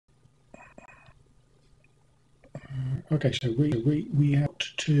Okay, so we have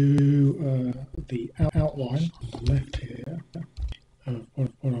to the outline on the left here of what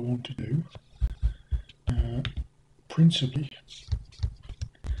I want to do. Principally,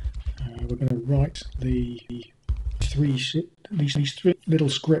 we're going to write these three little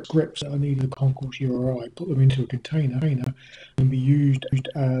scripts that I need in the Concourse URI, put them into a container, and be used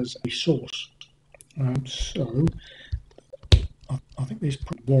as a source. So I think this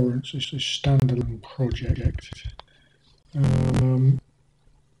warrants this standalone project. To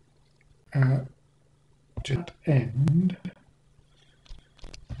that end,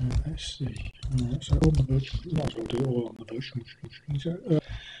 let's see. So on the virtual, might as well do it all on the virtual machine. So,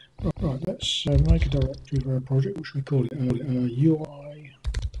 right, let's make a directory for our project. What should we call it? UI.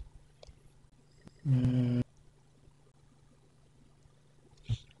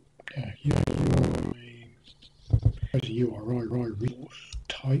 URI. There's a URI resource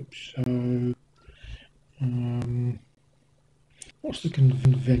type. So, what's the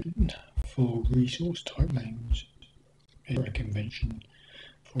convention for resource type names? Is there a convention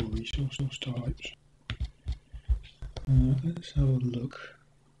for resource types? Let's have a look.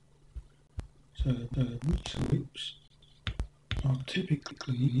 So the resources are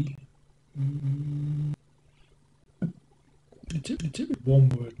typically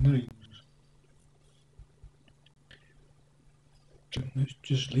one-word names. So let's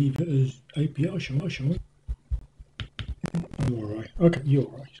just leave it as API, shall we? URI. Okay,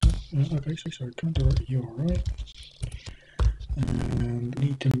 URI. Okay, so come direct URI. And we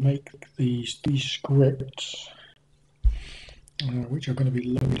need to make these scripts, which are going to be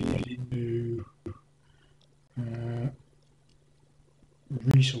loaded into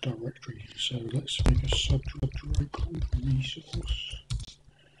resource directory. So let's make a subdirectory called resource,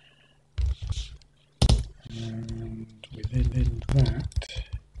 and within that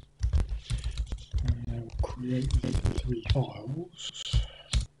we'll create the three files.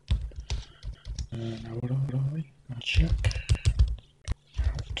 Now what are they? Check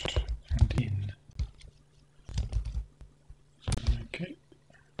out and in. Okay,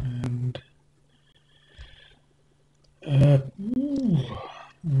 and the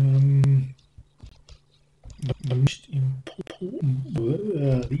most important,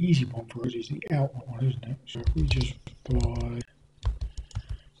 the easy one for us is the out one, isn't it? So if we just provide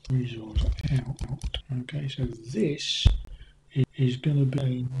resource out, okay, so this is going to be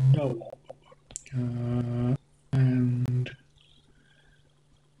a no-op, and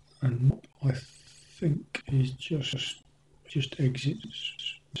I think is just exit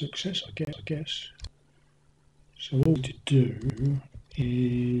success, I guess. So all to do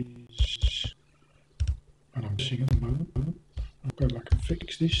is, and I'm seeing at the moment, I'll go back and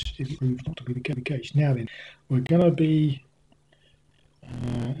fix this if it proves not to be the case. Now then, we're going to be,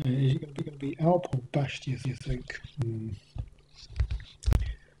 is it going to be Alp or Bash, do you think?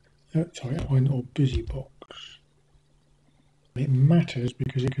 Sorry, Outline or BusyBox. It matters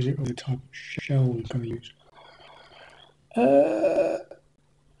because it was the type of shell we're going to use.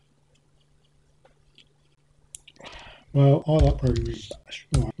 Well, I like probably Bash.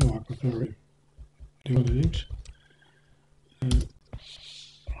 I prefer it. Do what it is.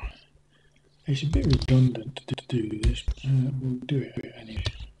 It's a bit redundant to do this. We'll do it anyway.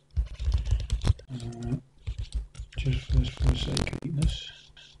 Just for the sake of neatness.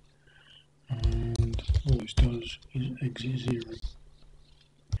 And all this does is exit 0.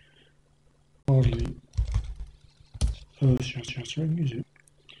 Hardly earth-shattering, is it?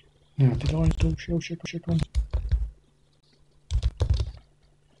 Now, did I install shell check on?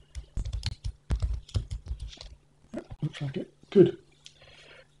 Looks like it. Good.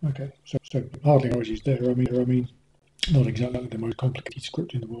 Okay, so hardly is there. I mean, not exactly the most complicated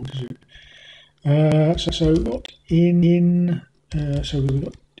script in the world, is it? So what so we've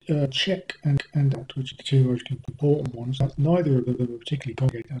got check and out, which are the two most important ones. Neither of them are particularly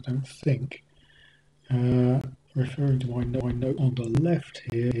complicated, I don't think. Referring to my note on the left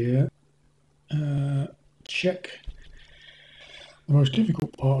here, check. The most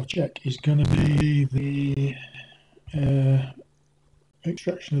difficult part of check is going to be the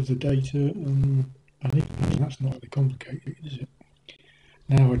extraction of the data, and I think that's not really complicated, is it?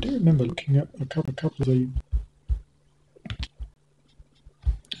 Now I do remember looking at a couple of these,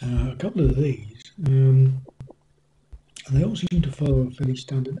 and they all seem to follow a fairly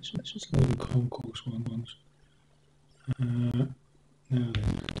standard. Let's just look at the Concourse ones. Now then,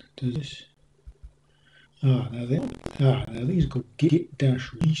 does this? Now these are called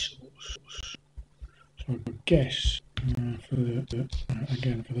git-resource. So I would guess, for the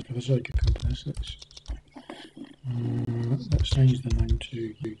sake of completeness, let's change the name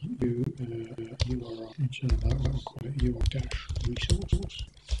to URI. So that will call it UI dash resource,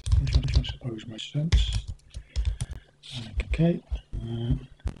 which I suppose makes sense. Okay.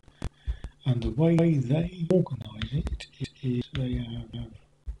 And the way they organise it is they have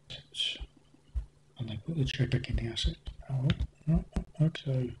assets, and they put the check in the asset. Oh, no,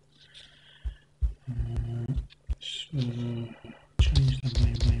 okay. Let's change the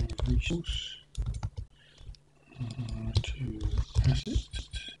name of resource to asset.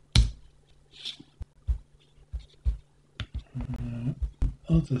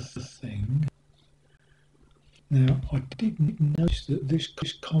 Other thing. Now I didn't notice that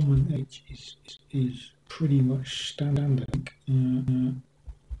this common H is pretty much standard.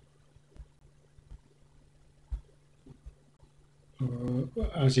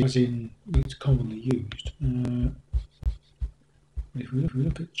 As in it's commonly used. If we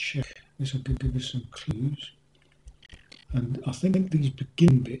look at check, this will give us some clues. And I think these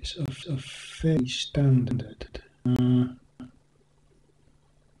begin bits are fairly standard.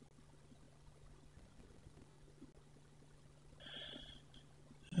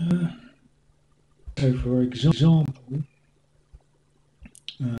 So for example,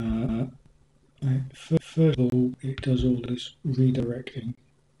 first of all, it does all this redirecting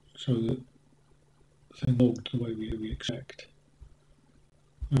so that they're logged the way we expect.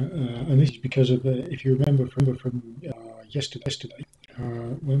 And this is because of, if you remember from yesterday,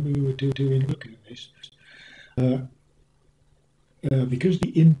 when we were looking at this, because the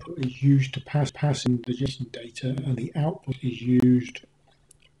input is used to pass in the JSON data and the output is used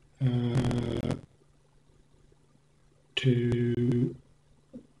to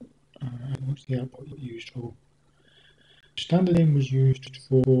what's the output used for? Standard in was used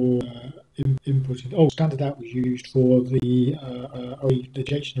for inputting. Oh, standard out was used for the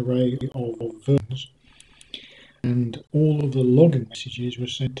JSON array of versions, and all of the login messages were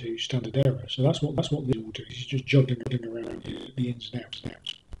sent to standard error. So that's what this will do. It's just juggling around the ins and outs.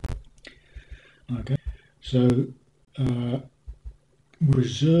 Okay, so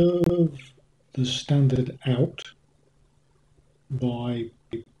reserve the standard out by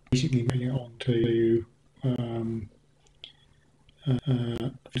basically making it onto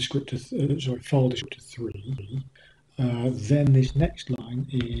file descriptor 3. Then this next line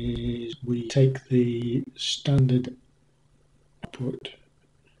is we take the standard output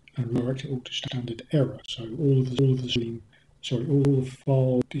and redirect it all to standard error. So all the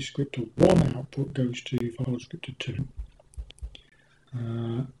file descriptor 1 output goes to file descriptor 2.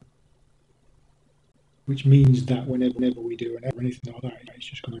 Which means that whenever we do an error or anything like that, it's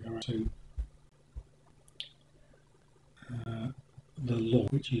just going to go out to the log,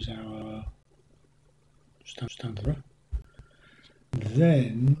 which is our standard error.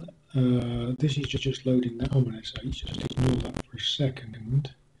 Then this is just loading that common SH, just ignore that for a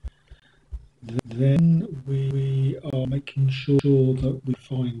second. Then we are making sure that we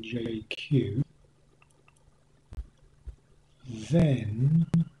find JQ. Then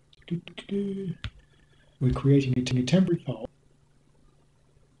we're creating a temporary file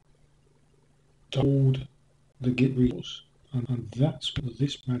to hold the Git resource, and that's what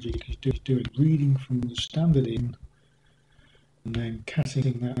this magic is doing, reading from the standard in and then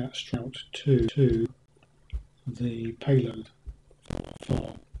casting that straight to the payload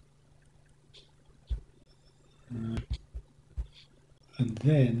file. And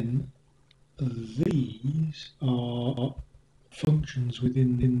then these are functions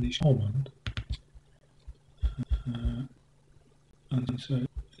within this command, and so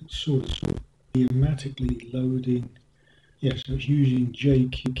it's sort of automatically loading. Yes, so it's using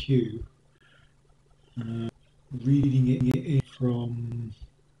JQ, reading it in from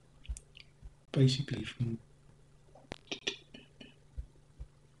basically from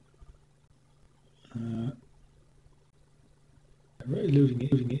loading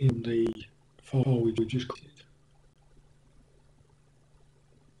it in the file we just created.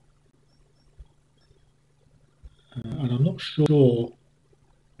 And I'm not sure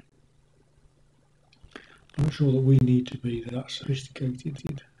that we need to be that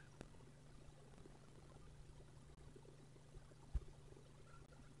sophisticated.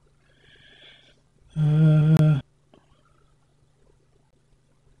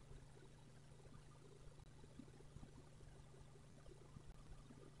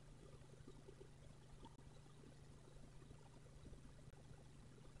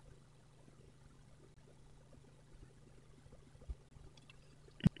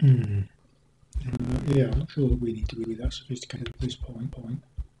 Yeah, I'm not sure that we need to be that sophisticated at this point.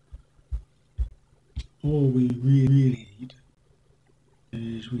 All we really need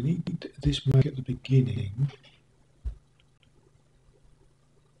is we need this mag at the beginning.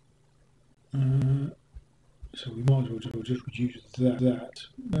 So we might as well just reduce that.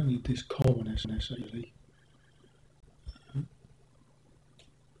 We don't need this column necessarily.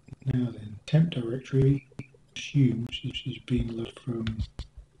 Now then, temp directory assumes is being loaded from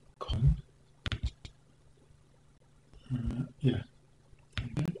con. Yeah.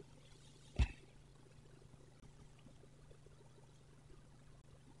 Okay.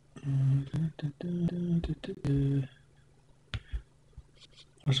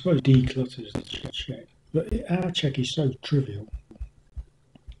 I suppose declutters the check, but our check is so trivial.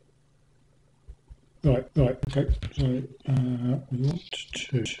 Right, okay. So we want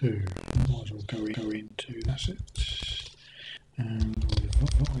to might as well go into assets and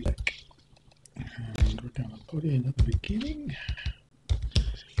we'll check, and we're going to put in at the beginning.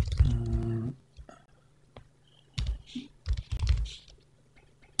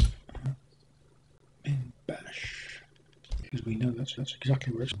 In bash, because we know that's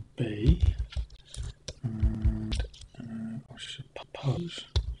exactly where it's going to be. And I suppose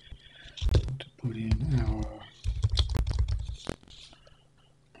to put in our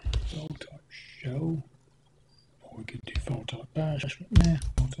file type shell, or we could do file type bash. Nah,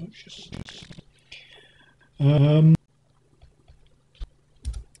 file type shell. And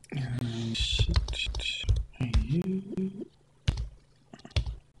set AU.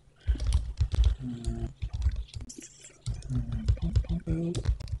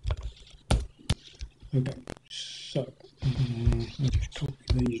 Okay, so I'll just copy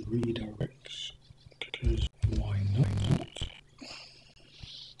these redirects because why not?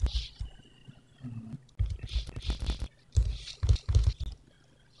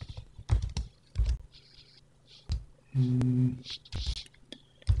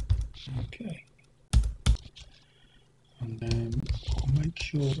 Okay, and then we'll make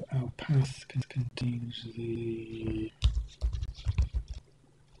sure that our path contains the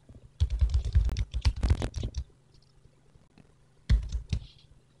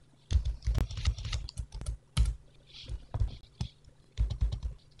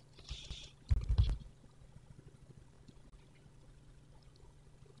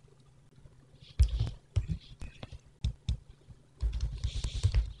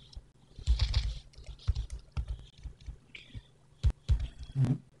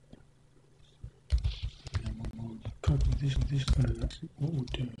copy this. What we'll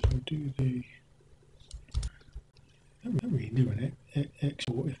do is we'll do the. I don't really do an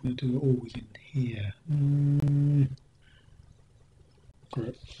export if we do it all within here.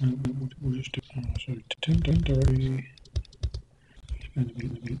 Great. We'll just do so temp directory is going to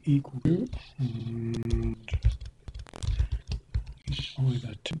be equal to, and it's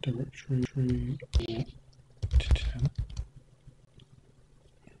either temp directory or temp.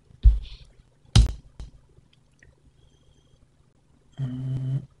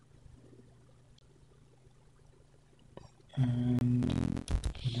 And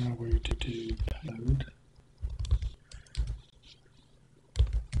now we're to do payload.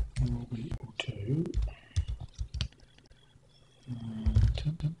 Will be equal to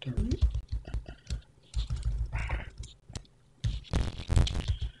temp directory.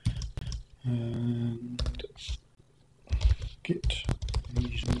 And git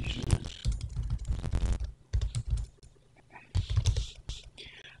resources.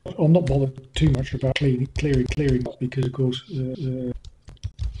 I'm not bothered too much about clearing up because, of course, finger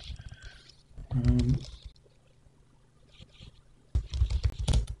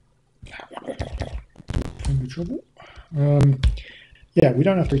trouble. Yeah, we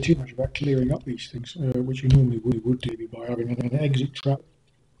don't have to do too much about clearing up these things, which we normally would do by having an exit trap.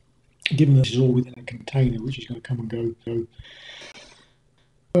 Given this is all within a container, which is going to come and go,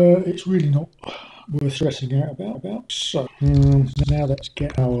 it's really not worth stressing out about. So now let's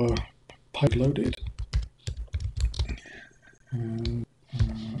get our page loaded.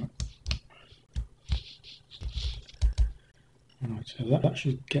 Right, so that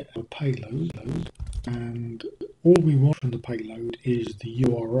should get our payload, and all we want from the payload is the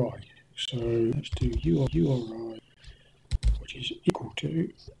URI. So let's do URI, which is equal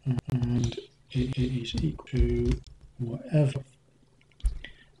to, and it is equal to whatever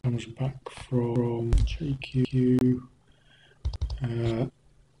comes back from JQ. And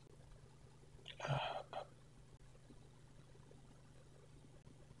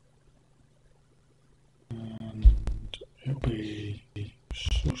it'll be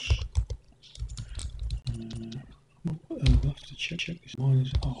source. We'll have to check this. Mine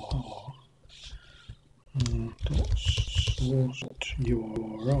is R. Dot source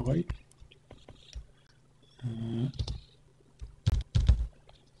URI.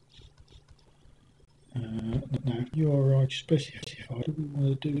 Now, URI specified, what do we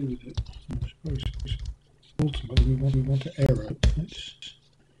want to do with it? I suppose ultimately we want to arrow. Let's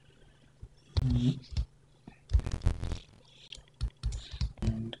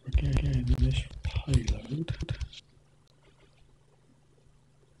and again this payload.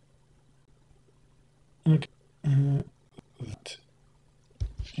 Okay, that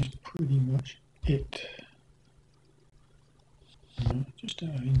is pretty much it. Just out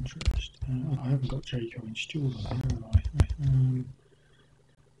of interest, I haven't got Jayco installed on here, have I?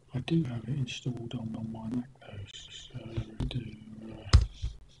 I do have it installed on my Mac though, so do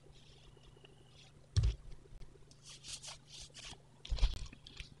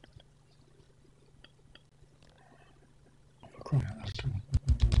for crying out loud, come on.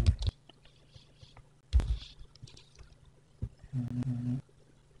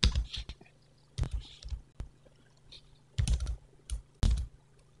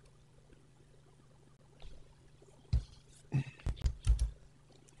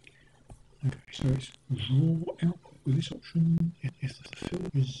 Okay, so it's raw output with this option. If the fill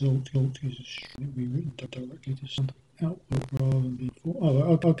result is a string, it will be written directly to some output rather than before.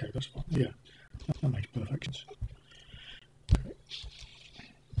 Oh, okay, that's fine. Yeah, that makes perfect sense.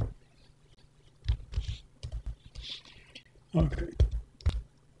 Okay,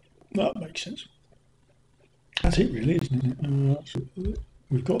 that makes sense. That's it, really, isn't it? So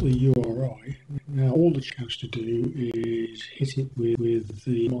we've got the URI. Now, all the has to do is hit it with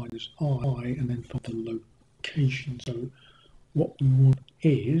the -I and then find the location. So what we want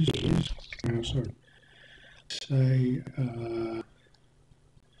is sorry, say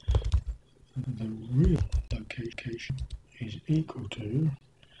the real location is equal to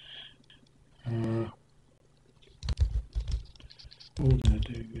all we're going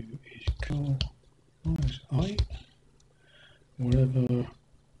to do is call -I, whatever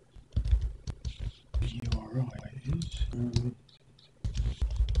the URI is, and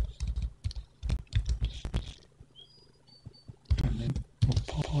then we'll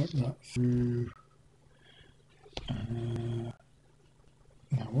pipe that through.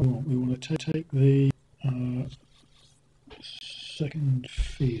 Now we want to take the second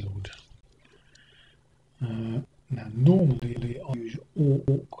field. Now normally I use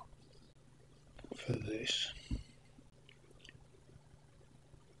awk for this.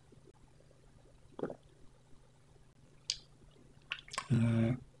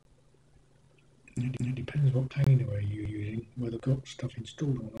 It depends what container you're using, whether I've got stuff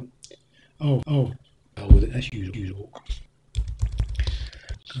installed or not. Oh, let's use awk.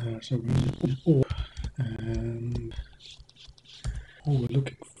 So we use awk, and all we're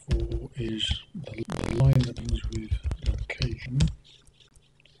looking for is the line that ends with location,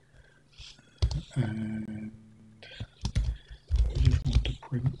 and we just want to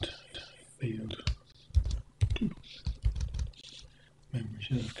print field 2. Memory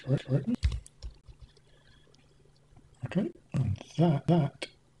serves correctly. Okay, and that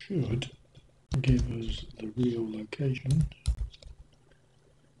should give us the real location,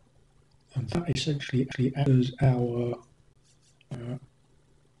 and that essentially actually adds our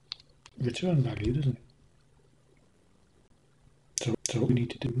return value, doesn't it? So what we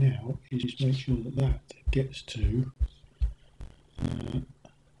need to do now is just make sure that that gets to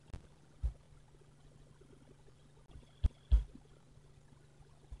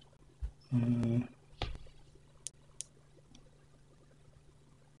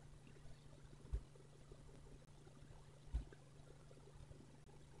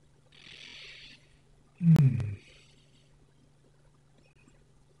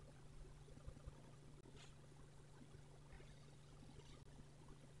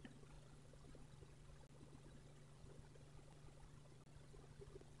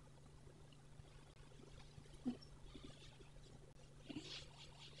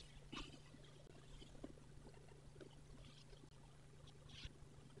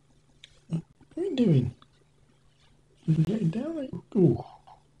what are you doing? Are you getting down there? Oh,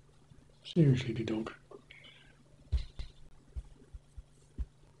 seriously, the dog.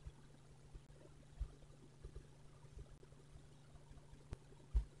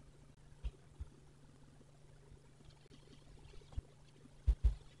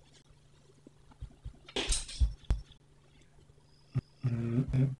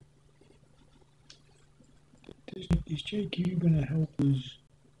 Is JQ going to help us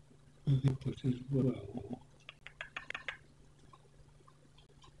with input as well?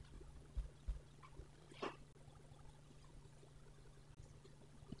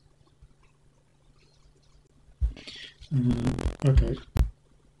 Okay.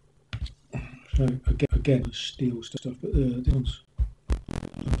 So again, steel stuff, but this one's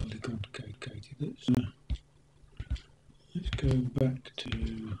overly complicated. Let's go back to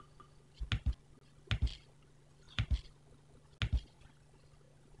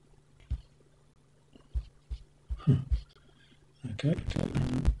Okay,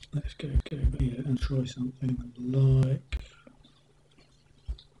 let's go here and try something like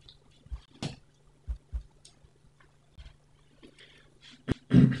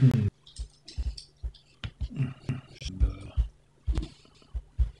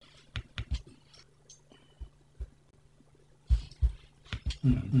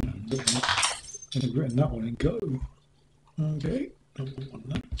I've written that one in Go. Okay, I don't want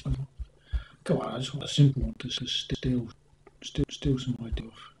that. Come on, I just want a simple one to steal some idea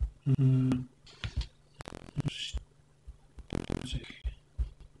off.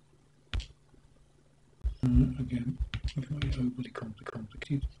 Again, very overly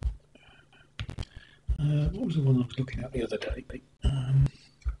complicated. What was the one I was looking at the other day?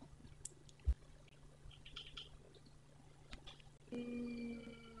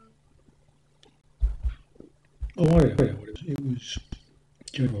 Oh, I know what it was. It was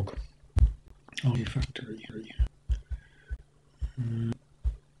J-Log, Factory.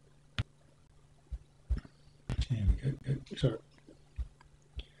 There we go. So,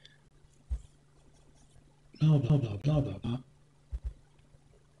 blah, blah, blah, blah, blah, blah.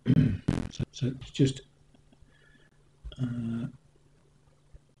 So it's just,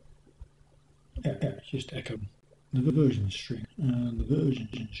 it's just echo the version string. And the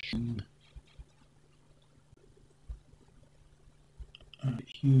version string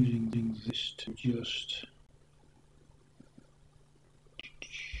using this to just...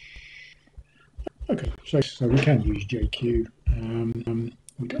 Okay, so we can use JQ.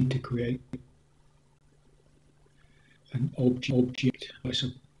 We don't need to create an object, I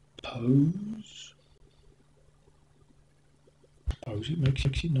suppose. It makes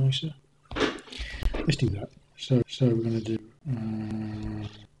it nicer. Let's do that. So we're going to do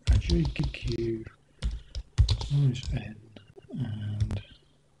a JQ minus n, and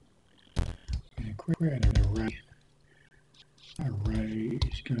we're going to create an array. That array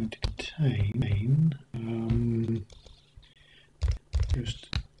is going to contain just,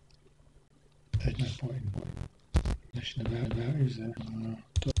 there's no point in messing about, is there?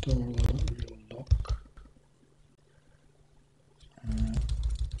 Real lock.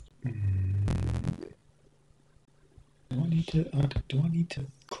 Do I need to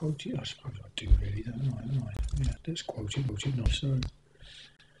quote it? I suppose I do really, don't I? Yeah, let's quote it nice. So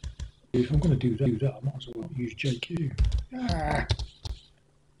if I'm going to do that, I might as well use JQ.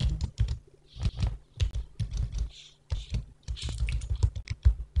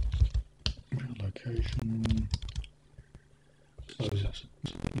 Location. Close that.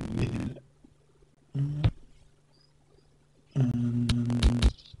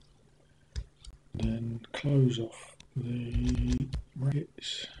 And then close off the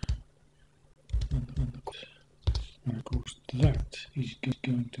brackets. And of course that is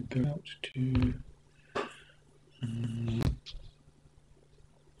going to go out to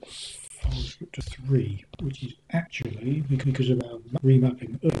file descriptor 3, which is actually, because of our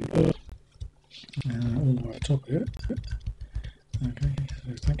remapping earlier, all the way at the top here. Okay,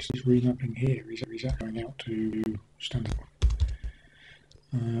 so thanks to this remapping here, is going out to standard.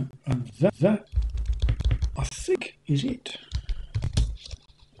 And that I think is it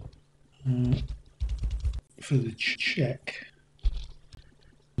for the check.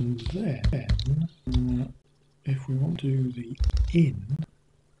 And then if we want to do the in,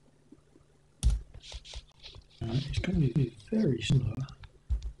 it's going to be very similar,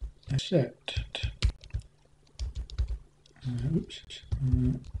 except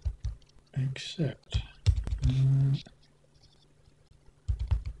except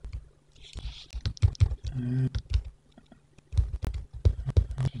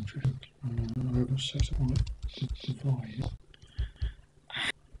interesting. I haven't set up my divide.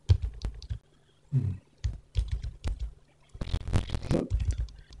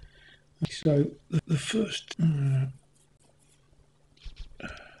 So the first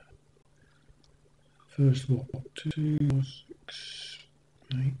what, 2, 6,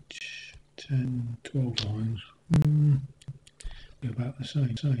 8, 10, 12 lines. They're about the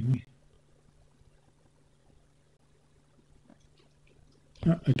same.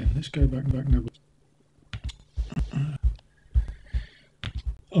 Again, let's go back now.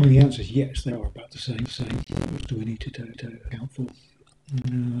 The answer is yes, they are about the same. What do we need to account for?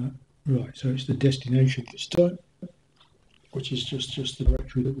 Right, so it's the destination this time, which is just the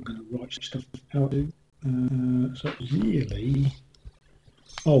directory that we're going to write stuff out to. So really,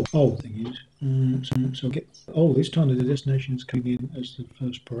 thing is, so get this time the destination is coming in as the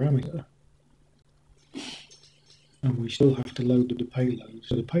first parameter, and we still have to load the payload.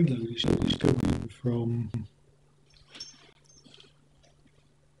 So the payload is still coming from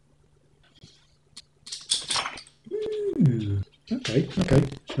Okay.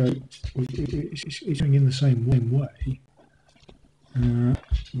 So it's going in the same way,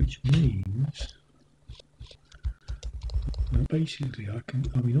 which means that basically I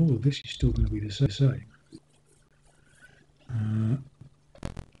mean, all of this is still going to be the same.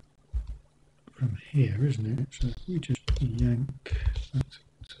 From here, isn't it? So if we just yank that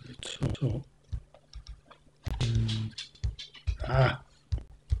to the top, and,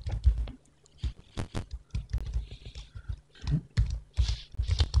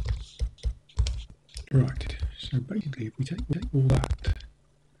 right. So basically, if we take all that,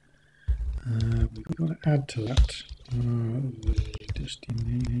 we've got to add to that the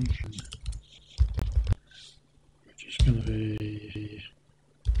destination, which is going to be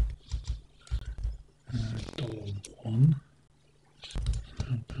 $1.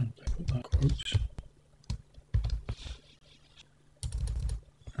 And put that quote.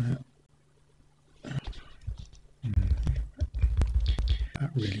 That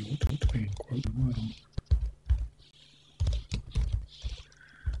really ought to be in quote as well.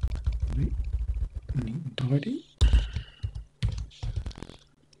 Neat and tidy.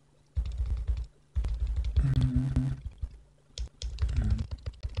 And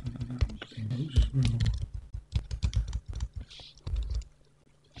that ought to be in quotes as well.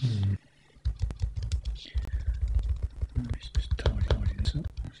 Let's just tidy this up.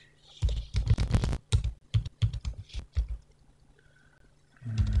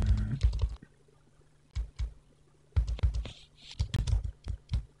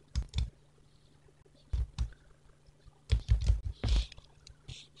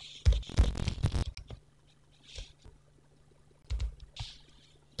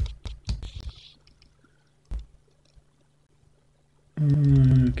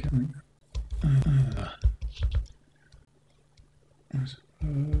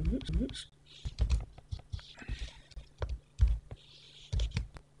 Let's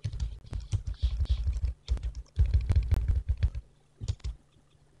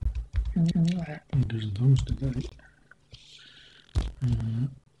that doesn't host today.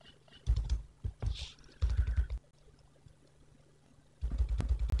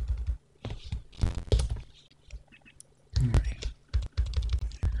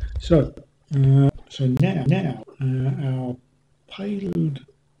 So now our payload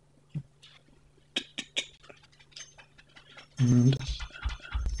and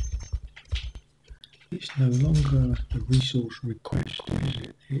it's no longer the resource request, is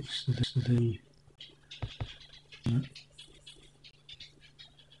it? It's the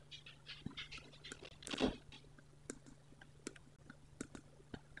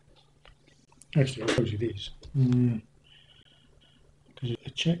actually I suppose it is. Because a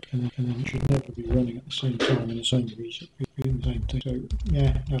check and then it should never be running at the same time in the same region within the same thing. So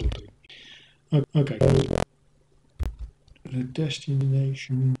yeah, that'll do. Okay. The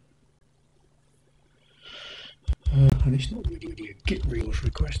destination, and it's not really a Git resource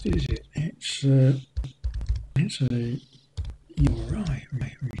request, is it? It's a URI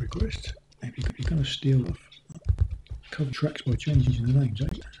request. If you're going to steal off cover tracks by changing the names, eh?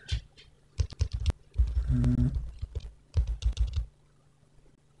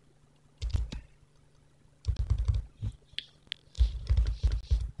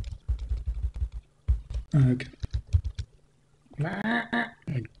 Okay.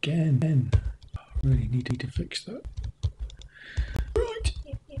 Again, I really need to fix that. Right.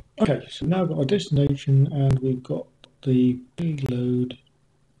 Okay, so now we've got our destination and we've got the payload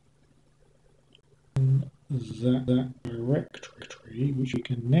in that directory, which we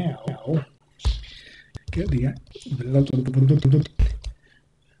can now get the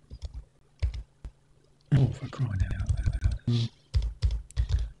oh, for crying out loud.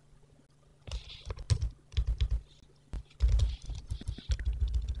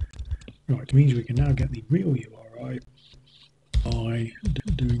 Right, it means we can now get the real URI by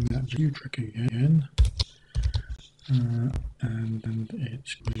doing that view trick again, and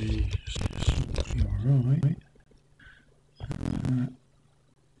it's the URI.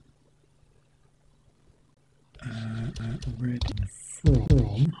 Read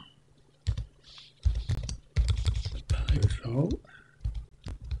from result.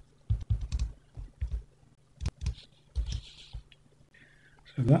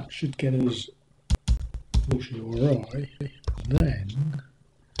 So that should get us URI. Then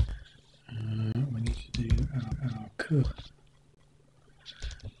we need to do our cur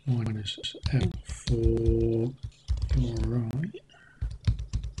minus L for URI,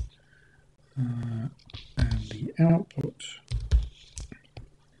 and the output.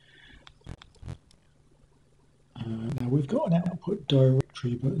 Now we've got an output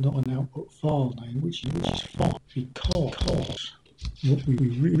directory, but not an output file name, which is fine because what we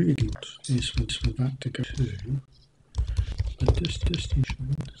really want is for that to go to the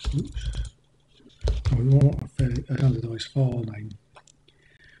destination. Oops. Oh, we want a fairly standardized file name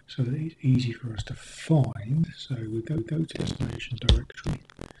so that it's easy for us to find. So we go to destination directory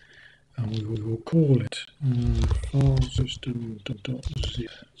and we will call it file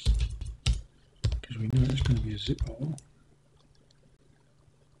system.zip because we know it's going to be a zip file.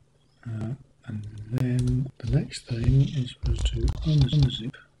 And then the next thing is for us to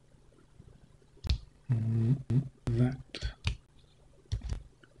unzip that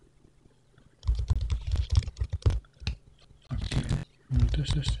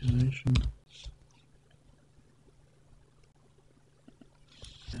destination.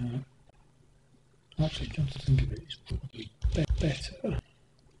 Actually, come to think of it, it's probably better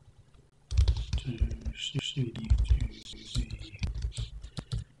to cd to the.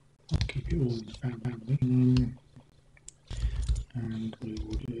 I'll keep it all in the family, and we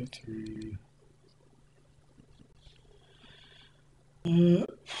will do it through.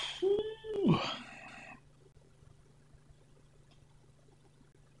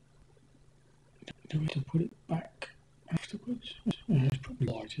 Do we have to put it back afterwards? Yeah, it's probably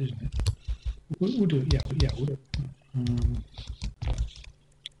light, isn't it? We'll do it. Yeah, we'll do it.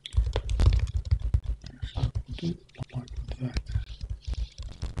 So we'll do it like that.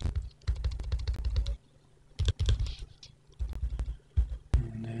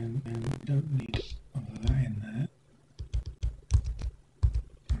 And then we don't need that in there.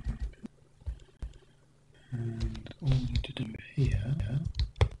 And all we need to do here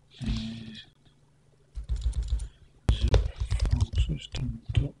is zip file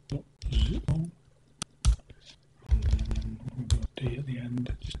system.zip, and then we've got D at the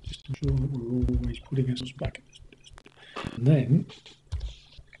end, just to ensure that we're always putting ourselves back. And then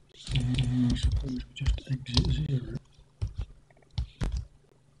I suppose we just exit 0.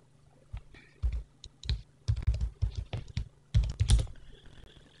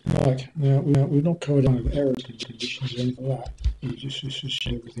 Right, now we've not covered any of error conditions or anything like that. You just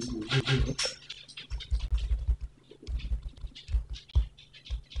show everything will work.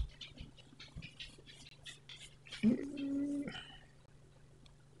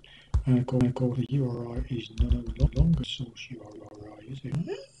 And of course the URI is no longer source URI, is it?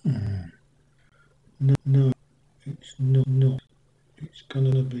 No, it's not. It's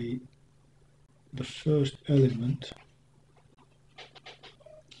going to be the first element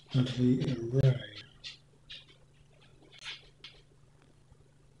of the array.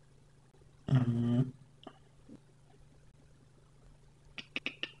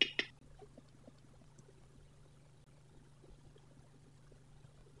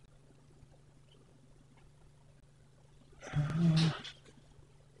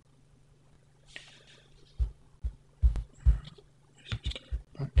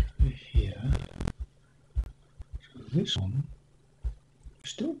 Back here. So this one,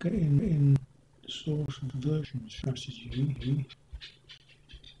 still getting in source version strategy.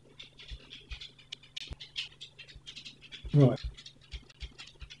 Right.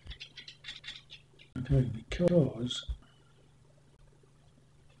 Okay, because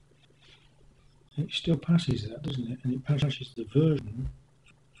it still passes that, doesn't it? And it passes the version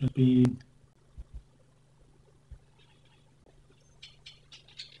as being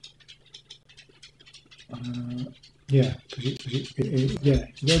yeah, because yeah,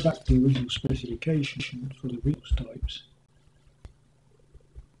 if you go back to the original specification for the resource types,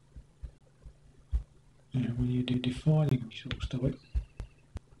 when you're defining a resource type,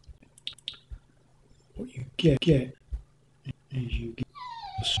 what you get is you get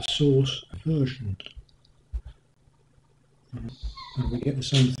a source version, and we get the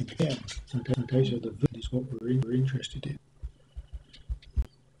same thing again. Okay, so the version is what we're interested in.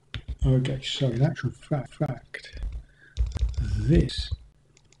 Okay, so in actual fact, this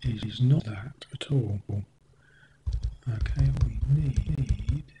is not that at all. Okay, what we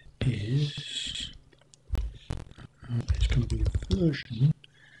need is it's going to be a version,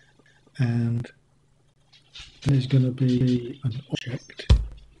 and there's going to be an object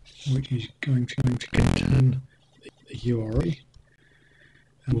which is going to contain the URI.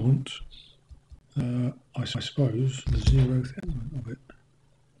 And we want, I suppose, the 0th element of it.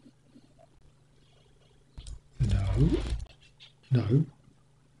 No,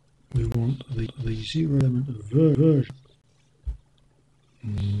 we want the 0 element of version.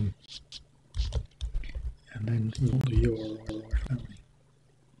 And then we want the URI family.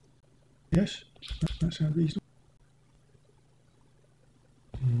 Yes? That sounds reasonable.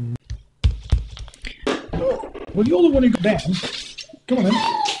 Oh, well, you're the one who got down. Come on then.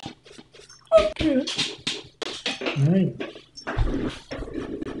 Okay then. Right.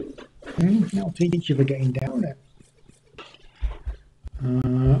 I'll teach you for getting down it.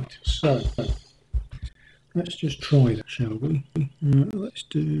 So let's just try that, shall we? Let's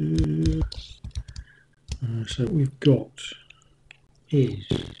do. So what we've got is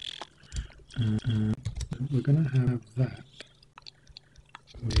we're going to have that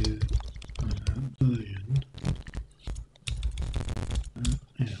with version.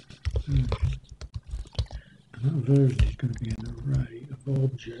 Yeah, version. And that version is going to be an array of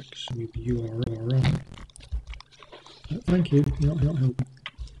objects with URI. Thank you, you're not helping.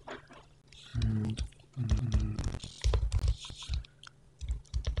 And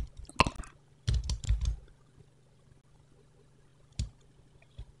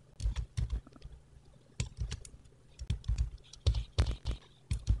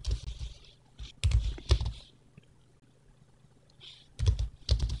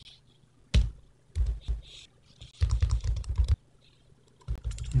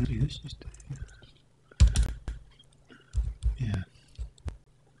this is yeah.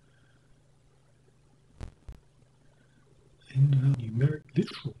 End numeric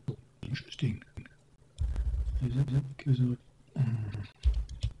literal. Interesting. Is that because of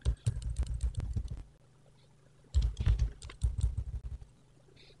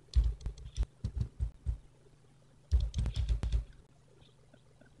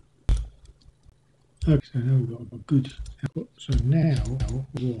okay, so now we've got a good output. So now what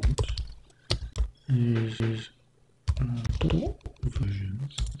we want is dot version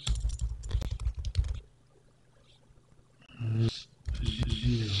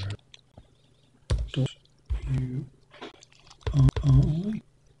 0 dot URI.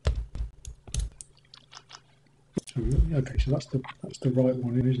 So, okay, so that's the right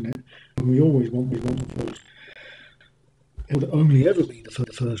one, isn't it? And we always want the first. It would only ever be the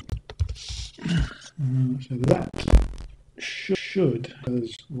first one. So that should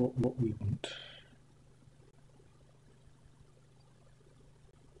is what we want.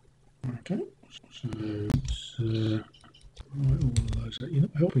 Okay, so let's write all of those out. You're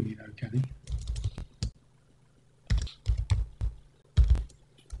not helping me though, Kenny.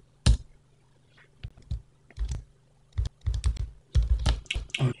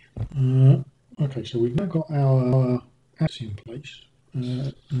 Okay, so we've now got our apps in place,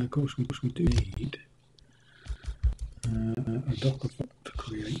 and of course we do need a Docker file to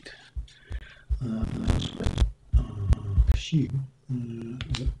create. Assume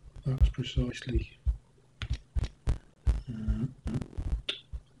that's precisely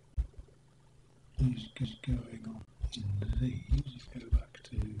is going on in these. If we go back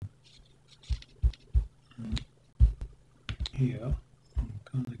to here, I'm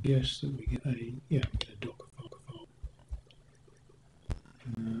going to guess that we get a Docker file.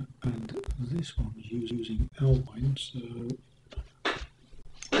 And this one is using Alpine, so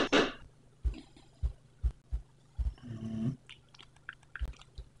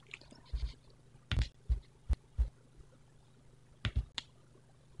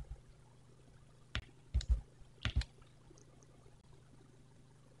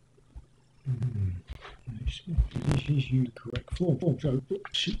this is using the correct form. So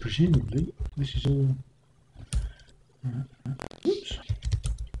presumably this is all. Oops.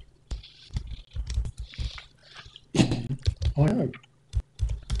 I know.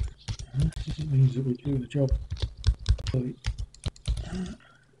 It means that we're doing the job. What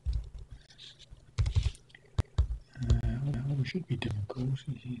we should be doing, of course,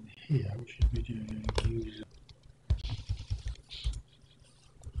 is in here. We should be doing user.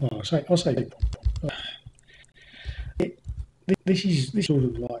 Well, I'll say pom. This is sort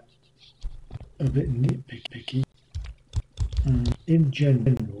of like a bit nitpicky. In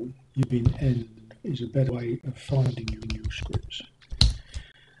general, using end is a better way of finding you in your scripts.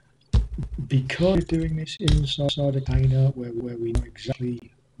 Because we're doing this inside a container where we know exactly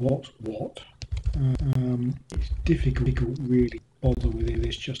what's what, it's difficult really bother with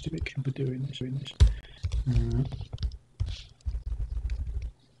this justification for doing this.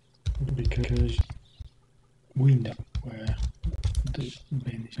 Because we know where the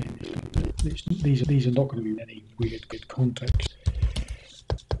bin is. These are not going to be any weird good context.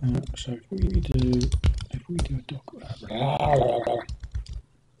 So if we do a docker,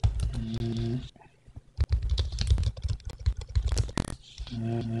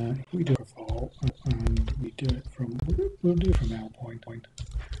 if we do a file and we do it from, we'll do it from our point.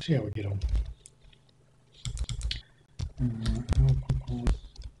 See how we get on.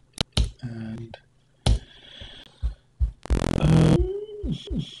 And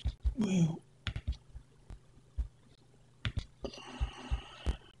well,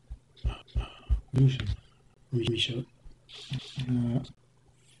 do some research.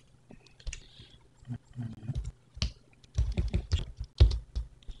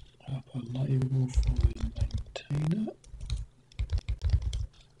 label for the maintainer.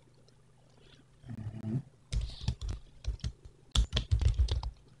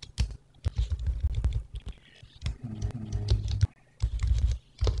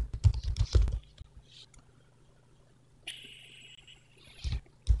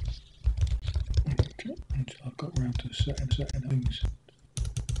 Okay, until I've got around to setting things.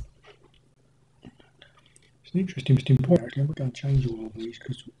 It's an interesting point actually. We're going to change all of these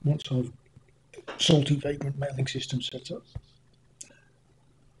because once I've salty vagrant mailing system set up.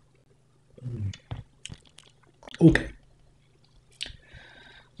 Okay.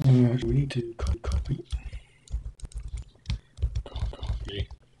 So we need to copy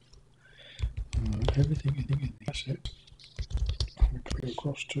everything in the asset. I'm going to go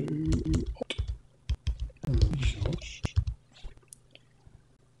across to resource.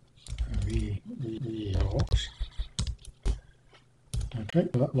 Resource. Okay,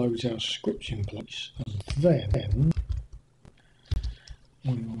 so that loads our scripts in place, and then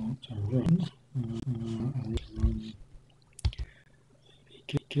we want to run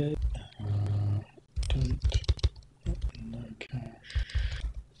get delete no cache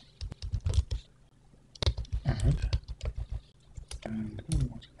add and we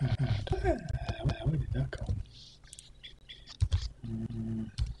want to add. Where did that go?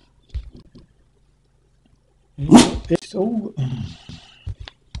 It's all.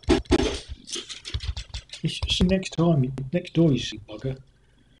 It's just next time, next door, you see, bugger.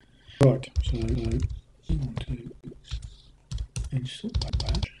 Right, so we want to install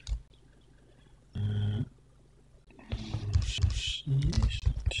that.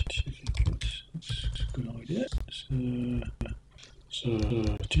 Certificates, that's a good idea.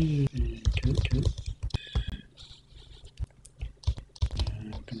 Certificate.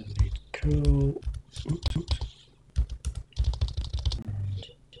 We're going to need curl. Oops. And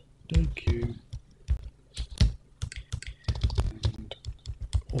DQ.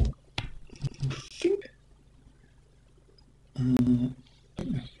 And I think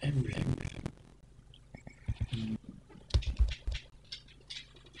that's everything.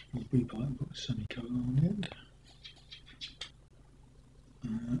 We'll be by and put a semicolon on the end.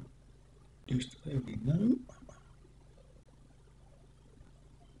 Just so we know.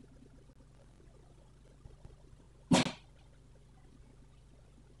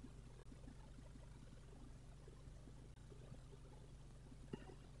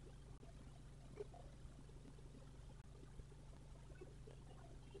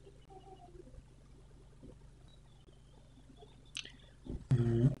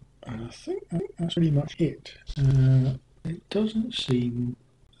 I think that's pretty much it. It doesn't seem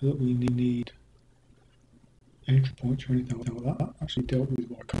that we need entry points or anything like that. That actually dealt with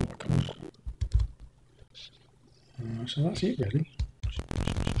by Concourse. So that's it really. Let's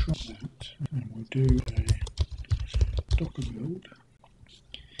try that, and we'll do a Docker build.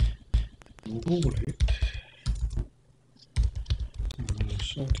 We'll call it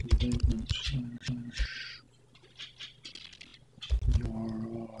salty vagrant /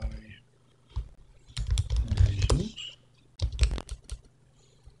 URI resource.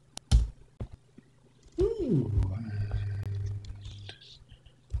 Ooh,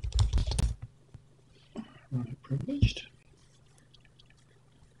 and run it privileged.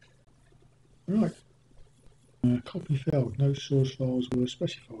 Right. Copy failed. No source files were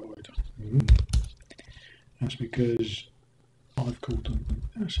specified. That's because I've called them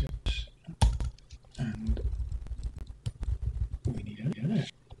assets, and we need an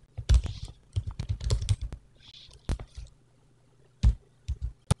asset.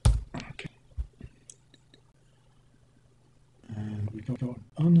 Okay. And we've got an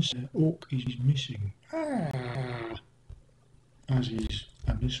unset orc is missing. As is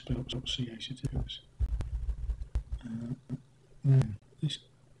a misspelled .ca certificates. This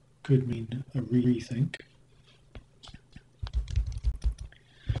could mean a rethink.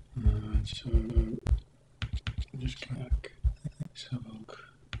 So just go back. Let's have a look.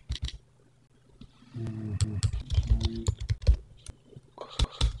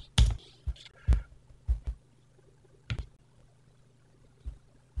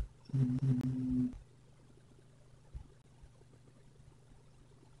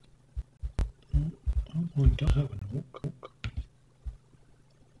 Oh, it does have an orc.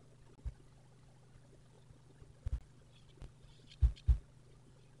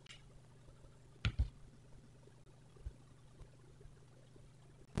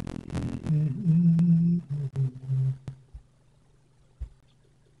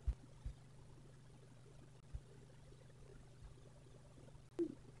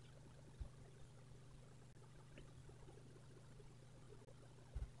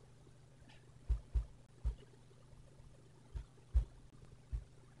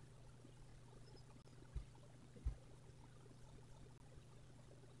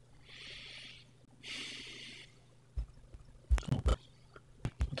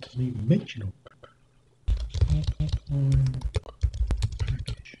 doesn't even mention all pipeline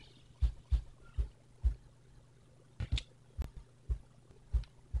package.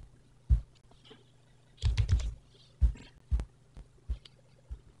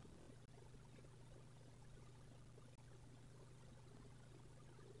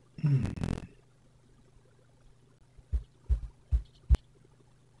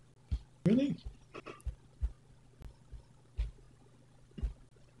 Really?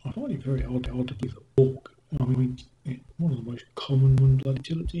 I find it very hard to believe that orc. I mean, it's one of the most common blood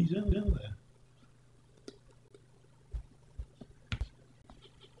utilities out there.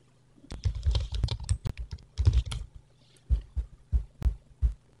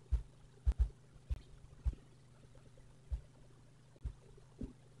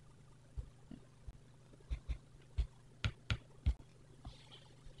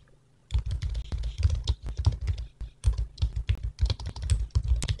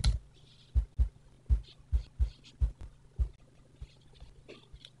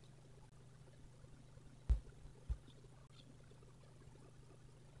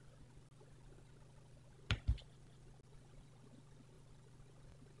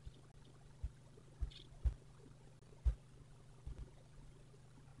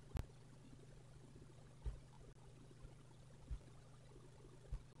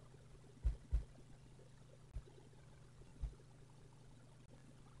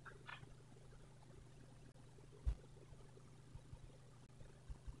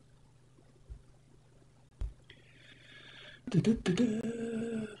 Da, da, da, da.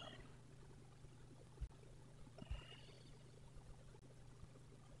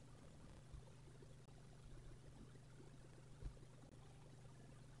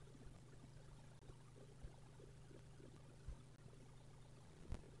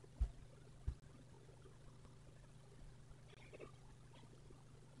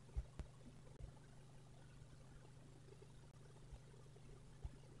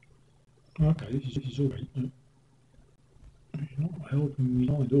 Okay, this is all right. It's not helping me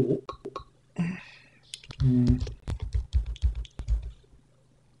find orc.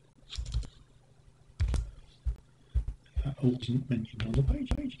 That orc isn't mentioned on the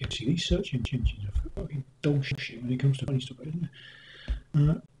page. You can see these search engines are fucking dog shit when it comes to funny stuff, isn't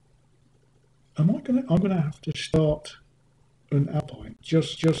it? I'm gonna have to start an Alpine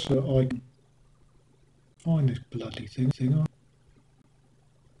just so I can find this bloody thing.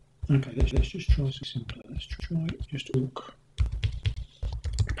 Okay, let's just try something simpler. Let's try just orc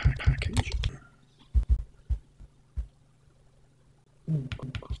package.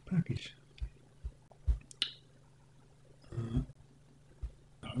 Orc package. No,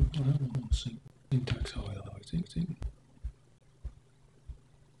 I don't want syntax highlighting.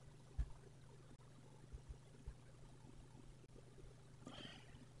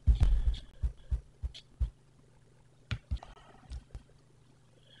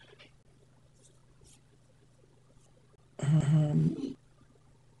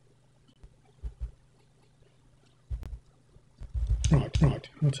 Right.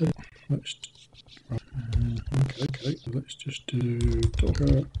 I'll tell you. Let's okay. Let's just do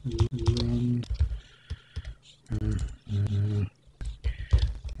docker run rm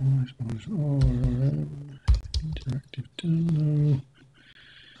interactive terminal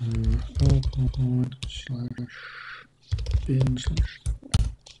alpine / bin /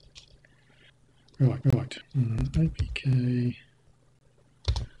 right. APK.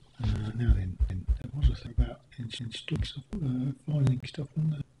 Now then, there was a thing about installing stuff, finding stuff on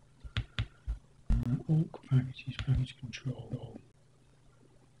the orc packages, package control.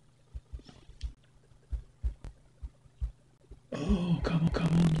 Oh, come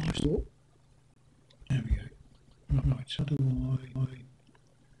on, nice thought. There we go. Right, so do I.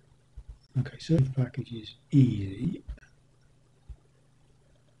 Okay, search packages easy.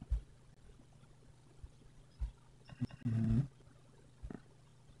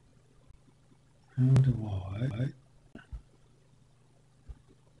 How do I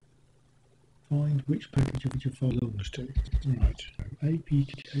find which package of your file belongs to? Right, so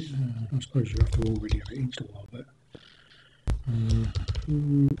APK, I suppose you have to already have it installed, but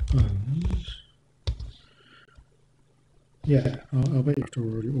who owns? Yeah, I bet you have to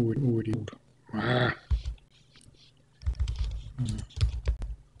already old.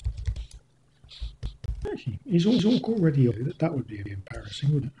 Actually, is orc already on? That would be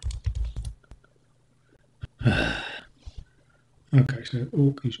embarrassing, wouldn't it? Okay, so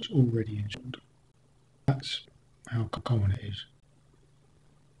orc is already installed. That's how common it is.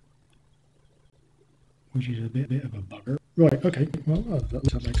 Which is a bit of a bugger. Right, okay, well,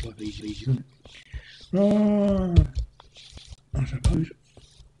 that makes life easy, doesn't it? Right, I suppose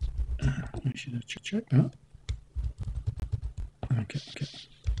I should have checked that. Okay.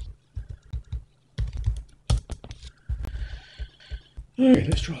 Okay,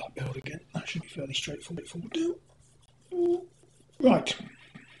 let's try that build again. That should be fairly straightforward now. Right.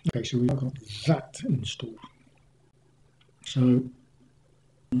 Okay, so we've got that installed. So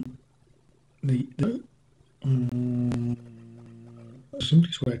the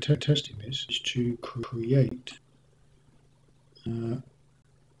simplest way of testing this is to create our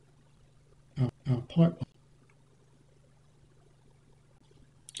pipeline.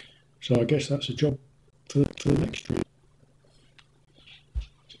 So I guess that's a job for the next stream.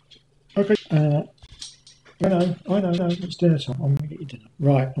 Okay. I know, it's dinner time. I'm going to get you dinner.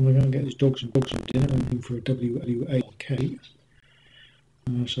 Right, I'm going to get these dogs some dinner. I'm looking for a WAK.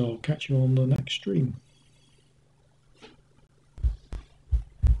 So I'll catch you on the next stream.